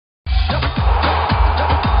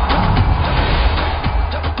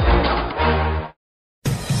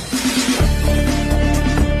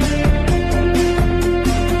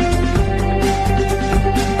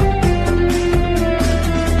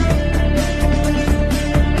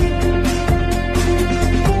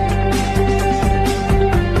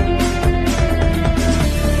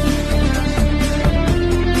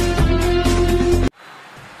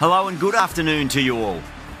Good afternoon to you all.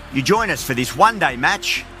 You join us for this one-day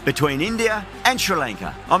match between India and Sri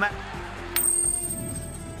Lanka.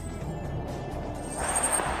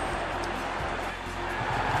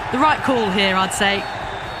 The right call here, I'd say.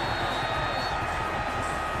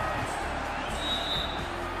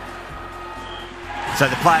 So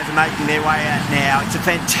the players are making their way out now. It's a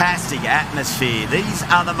fantastic atmosphere. These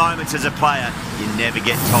are the moments as a player you never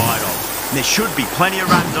get tired of. And there should be plenty of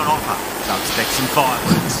runs on offer, so expect some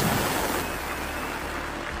fireworks.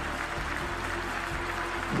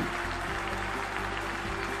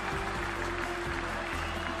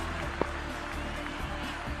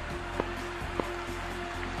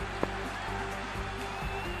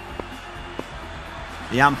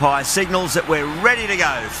 The umpire signals that we're ready to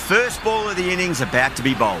go. First ball of the innings about to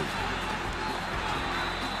be bowled.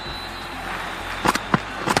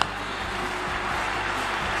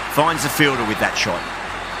 Finds the fielder with that shot.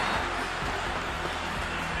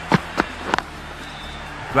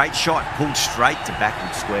 Great shot, pulled straight to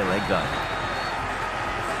backward square leg though.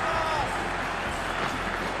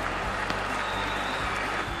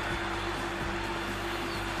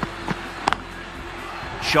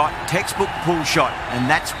 Shot, textbook pull shot, and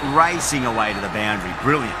that's racing away to the boundary.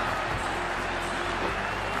 Brilliant.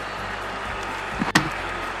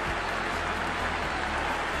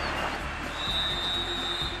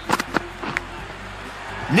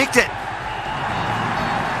 Nicked it.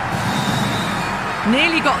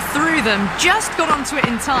 Nearly got through them, just got onto it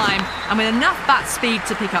in time, and with enough bat speed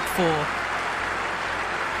to pick up 4.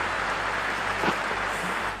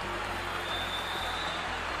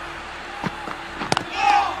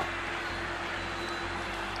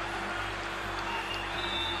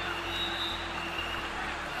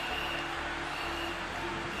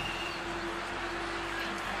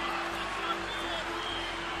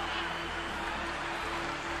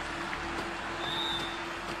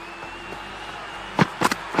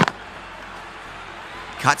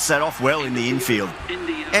 Cuts that off well in the infield.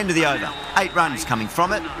 End of the over. 8 runs coming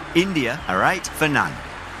from it. India are 8 for none.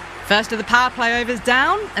 First of the power play overs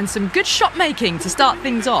down, and some good shot making to start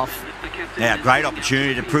things off. Now, great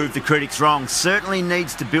opportunity to prove the critics wrong. Certainly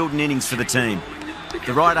needs to build an innings for the team.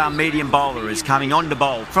 The right arm medium bowler is coming on to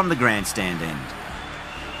bowl from the grandstand end.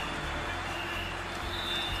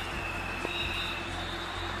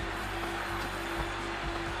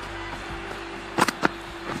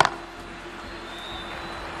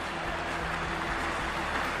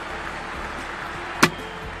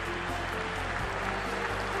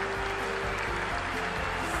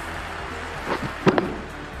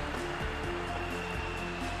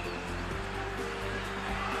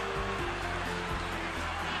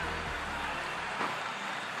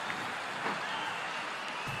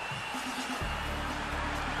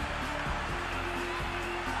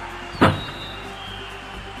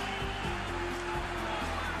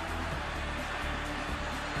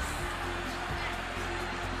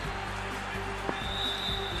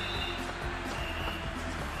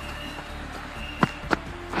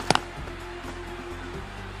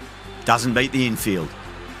 Doesn't beat the infield.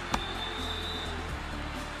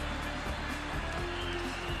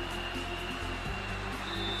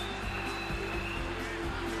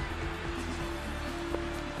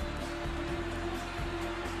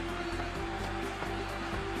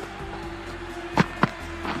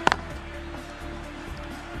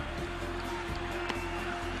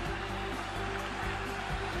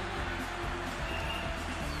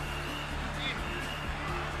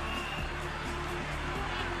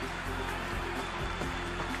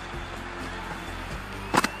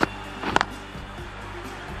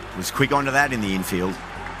 Was quick onto that in the infield.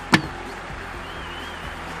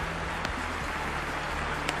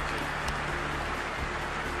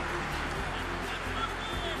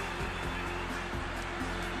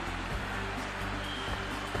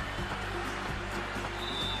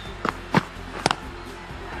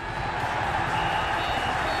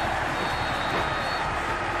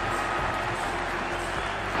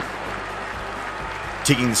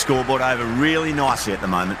 Ticking the scoreboard over really nicely at the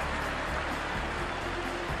moment.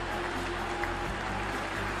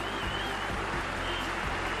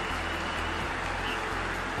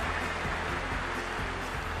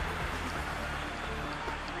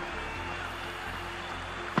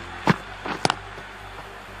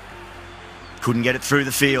 Couldn't get it through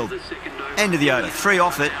the field. End of the over. 3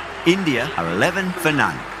 off it. India are 11 for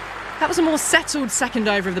none. That was a more settled second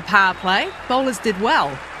over of the power play. Bowlers did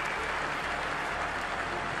well.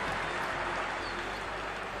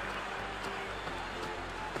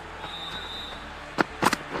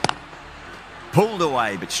 Pulled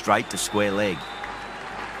away, but straight to square leg.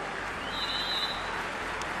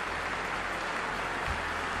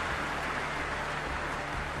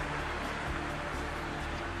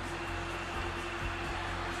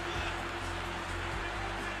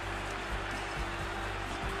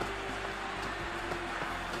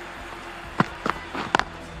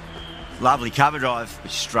 Lovely cover drive,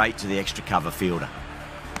 straight to the extra cover fielder.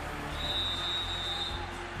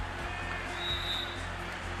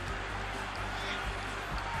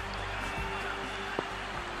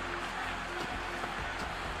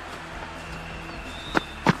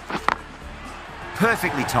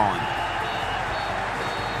 Perfectly timed.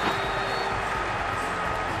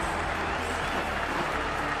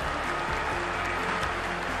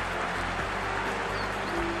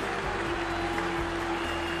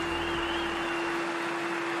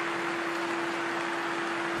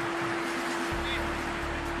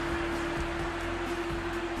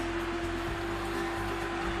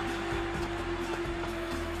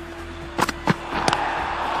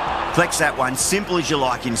 Flex that one, simple as you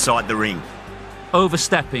like inside the ring.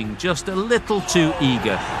 Overstepping just a little too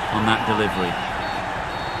eager on that delivery.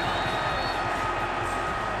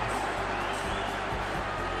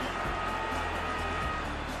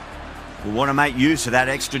 We'll want to make use of that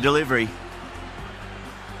extra delivery.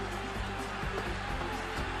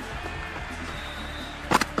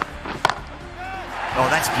 Oh,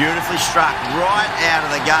 that's beautifully struck, right out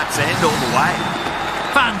of the guts end all the way.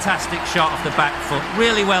 Fantastic shot off the back foot,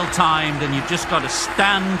 really well timed, and you've just got to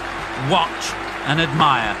stand, watch and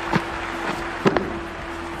admire.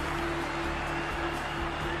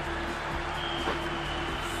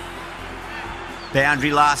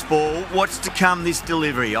 Boundary last ball. What's to come this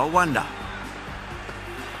delivery, I wonder?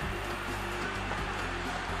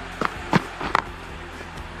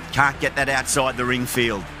 Can't get that outside the ring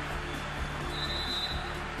field.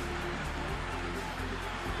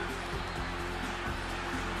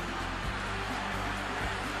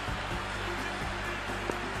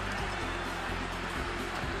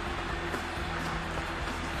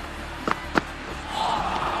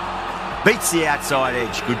 Beats the outside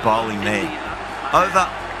edge. Good bowling there. Over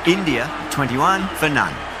India, 21 for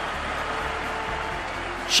none.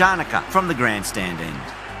 Shanaka from the grandstand end.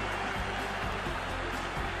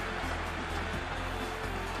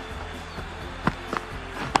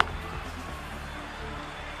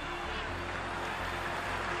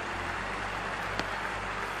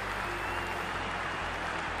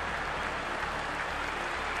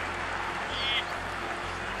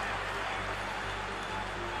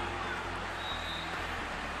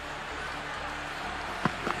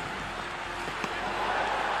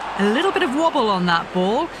 A little bit of wobble on that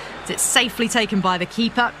ball. It's safely taken by the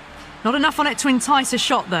keeper. Not enough on it to entice a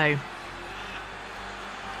shot, though.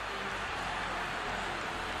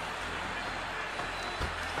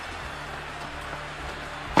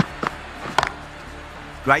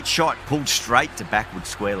 Great shot, pulled straight to backward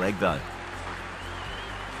square leg, though.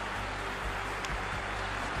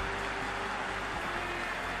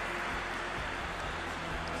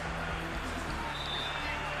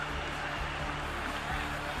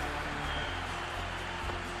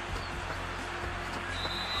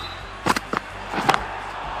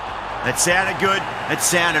 It sounded good. It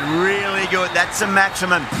sounded really good. That's the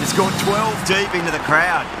maximum. It's gone 12 deep into the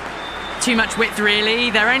crowd. Too much width, really.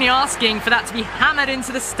 They're only asking for that to be hammered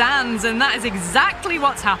into the stands, and that is exactly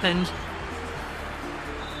what's happened.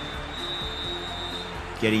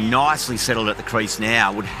 Getting nicely settled at the crease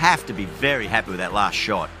now. Would have to be very happy with that last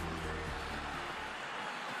shot.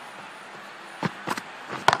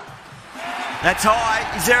 That's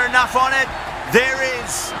high. Is there enough on it? There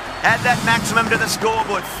is. Add that maximum to the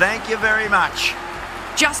scoreboard. Thank you very much.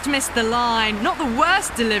 Just missed the line. Not the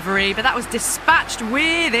worst delivery, but that was dispatched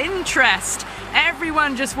with interest.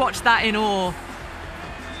 Everyone just watched that in awe.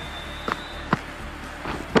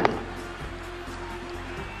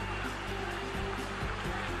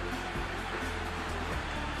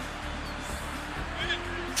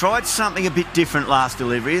 Tried something a bit different last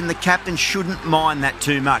delivery, and the captain shouldn't mind that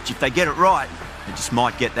too much. If they get it right, they just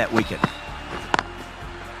might get that wicket.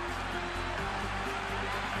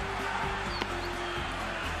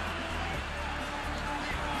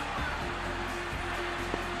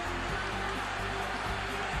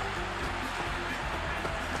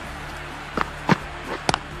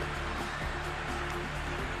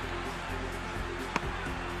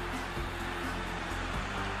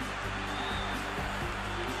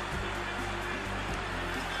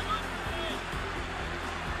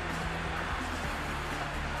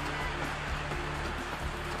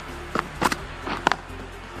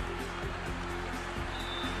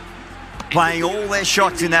 Playing all their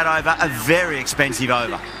shots in that over, a very expensive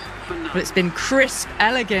over. Well, it's been crisp,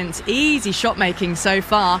 elegant, easy shot making so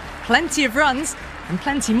far. Plenty of runs and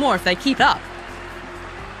plenty more if they keep up.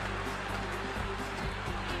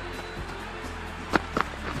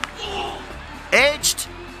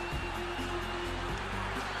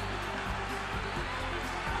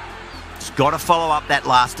 got to follow up that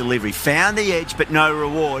last delivery. Found the edge, but no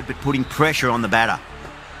reward, but putting pressure on the batter.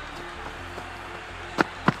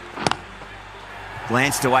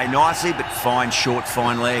 Glanced away nicely, but fine short,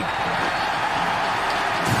 fine leg.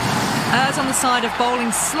 Errs on the side of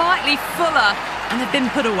bowling slightly fuller, and they've been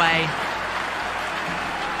put away.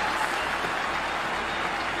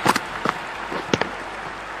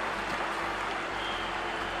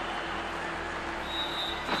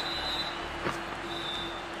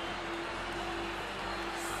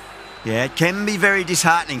 Yeah, it can be very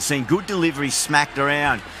disheartening seeing good deliveries smacked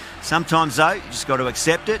around. Sometimes, though, you just got to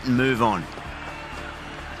accept it and move on.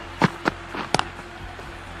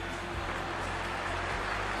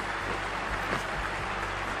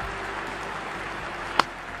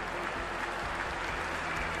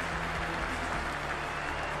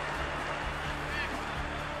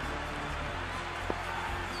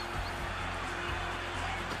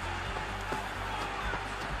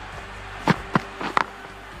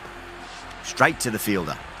 Straight to the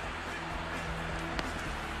fielder.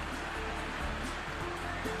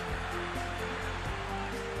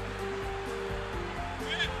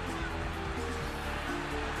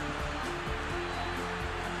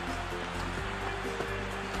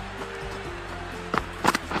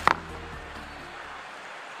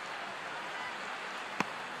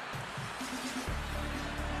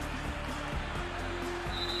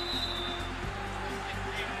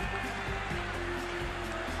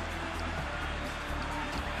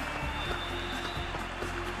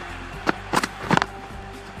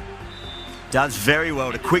 Does very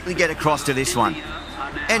well to quickly get across to this one.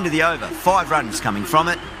 End of the over, 5 runs coming from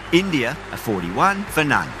it. India are 41 for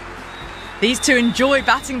none. These two enjoy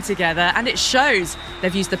batting together, and it shows.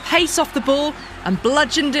 They've used the pace off the ball and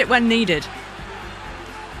bludgeoned it when needed.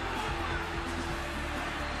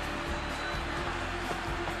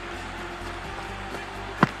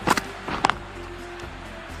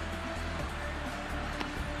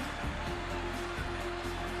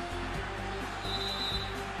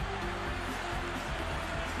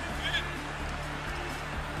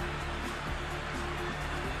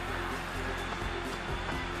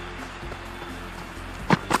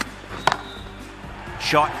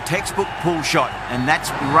 Shot, textbook pull shot, and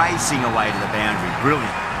that's racing away to the boundary.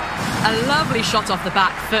 Brilliant. A lovely shot off the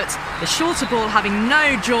back foot. The shorter ball having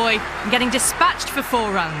no joy and getting dispatched for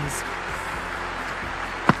 4 runs.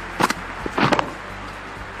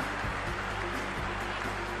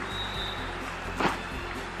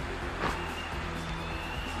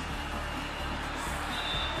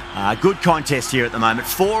 Good contest here at the moment.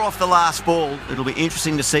 4 off the last ball. It'll be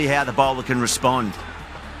interesting to see how the bowler can respond.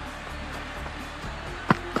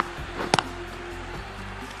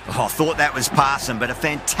 Oh, I thought that was passing, but a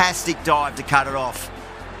fantastic dive to cut it off.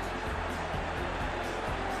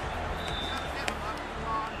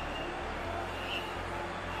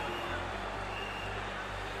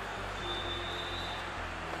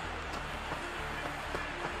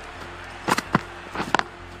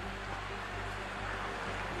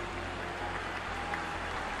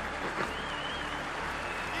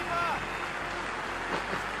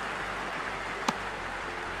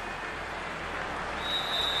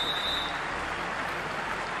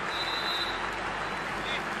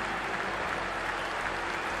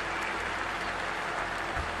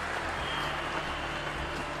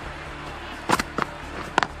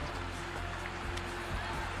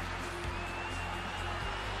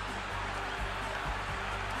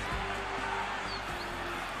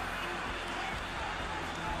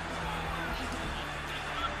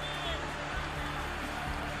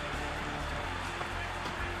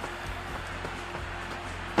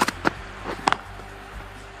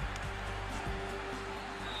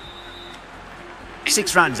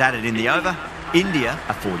 Six runs added in the over. India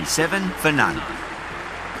are 47 for none.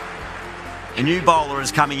 A new bowler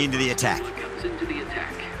is coming into the attack.